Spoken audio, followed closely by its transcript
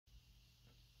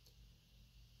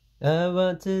I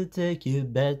want to take you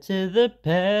back to the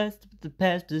past, but the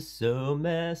past is so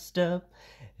messed up.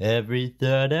 Every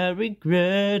thought I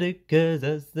regret it, 'cause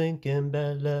I was thinking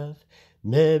about love.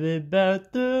 Maybe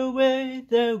about the way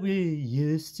that we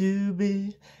used to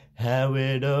be, how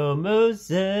it almost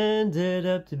ended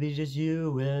up to be just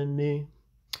you and me.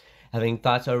 Having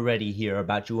thoughts already here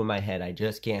about you in my head, I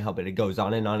just can't help it. It goes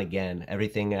on and on again.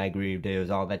 Everything I grieved, it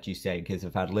was all that you said, because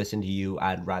if I'd listened to you,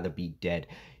 I'd rather be dead.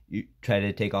 You try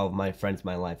to take all of my friends,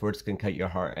 my life. We're just gonna cut your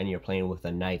heart, and you're playing with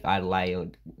a knife. I'd lie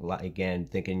again,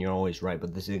 thinking you're always right,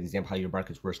 but this is an example how your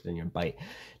bark is worse than your bite.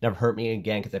 Never hurt me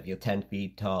again, because I feel 10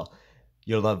 feet tall.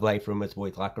 Your love life room is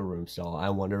boys' locker room stall. I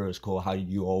wonder it was cool how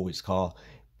you always call,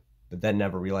 but then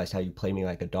never realized how you play me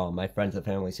like a doll. My friends and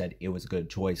family said it was a good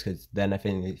choice, because then I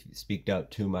finally speaked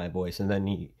up to my voice, and then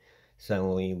he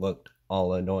suddenly looked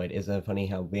all annoyed. Isn't it funny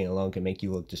how being alone can make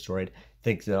you look destroyed?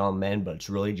 Thinks that all men, but it's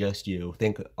really just you.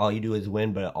 Think all you do is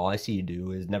win, but all I see you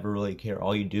do is never really care.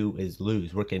 All you do is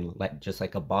lose, working just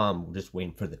like a bomb, just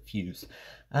waiting for the fuse.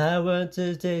 I want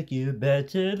to take you back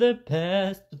to the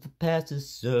past, but the past is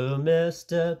so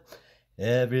messed up.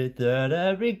 Every thought I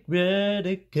regret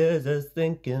it, 'cause I was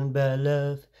thinking about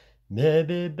love.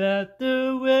 Maybe about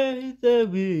the way that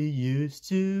we used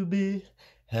to be,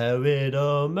 how it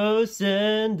almost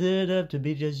ended up to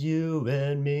be just you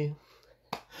and me.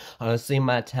 Honestly,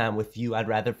 my time with you I'd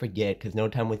rather forget, 'cause no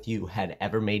time with you had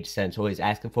ever made sense. Always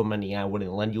asking for money, I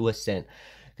wouldn't lend you a cent,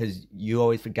 'cause you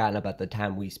always forgotten about the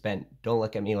time we spent. Don't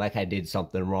look at me like I did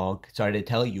something wrong. Sorry to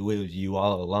tell you it was you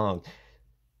all along,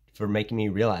 for making me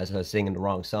realize I was singing the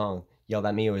wrong song. Yelled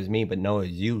at me it was me, but no, it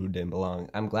was you who didn't belong.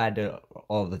 I'm glad to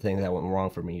all the things that went wrong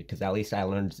for me, because at least I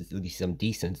learned at least some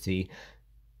decency.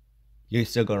 You're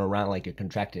still going around like you're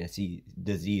contracting a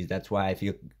disease. That's why I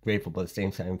feel grateful, but at the same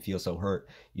time feel so hurt.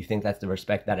 You think that's the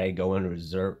respect that I go and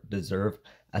deserve?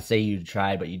 I say you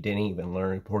tried, but you didn't even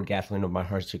learn. Pour gasoline on my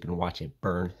heart so you can watch it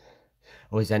burn.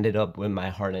 Always ended up with my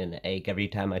heart in an ache. Every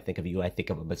time I think of you, I think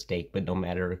of a mistake. But no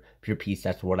matter pure peace,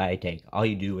 that's what I take. All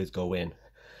you do is go in.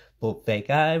 Full fake,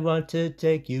 I want to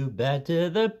take you back to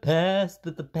the past,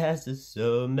 but the past is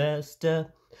so messed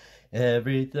up.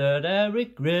 Every thought I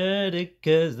regret it,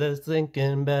 'cause I was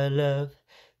thinking about love.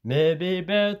 Maybe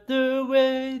about the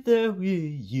way that we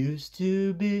used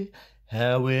to be,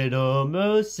 how it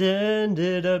almost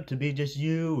ended up to be just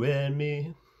you and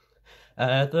me.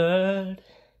 I thought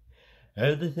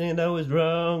everything that was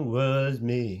wrong was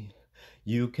me.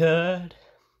 You cut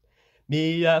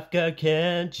me off, God,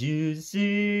 can't you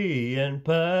see? And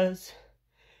pause,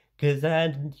 'cause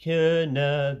I could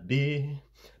not be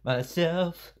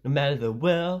myself, no matter the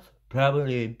wealth.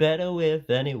 Probably better with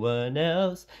anyone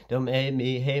else. Don't make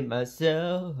me hate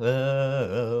myself.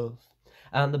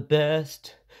 I'm the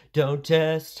best, don't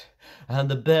test. I'm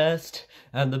the best,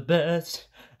 I'm the best,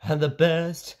 I'm the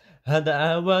best. And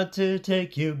I want to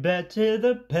take you back to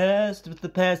the past, but the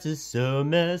past is so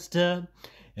messed up.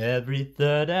 Every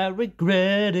thought I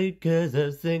regret it, 'cause I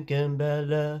was thinking about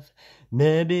love.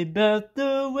 Maybe about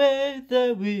the way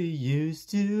that we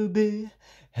used to be,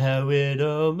 how it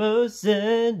almost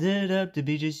ended up to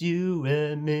be just you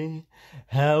and me.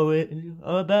 How it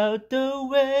about the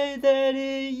way that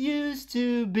it used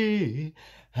to be,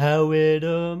 how it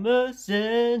almost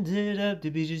ended up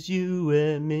to be just you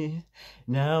and me.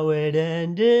 Now it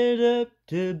ended up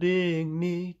to being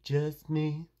me, just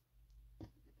me.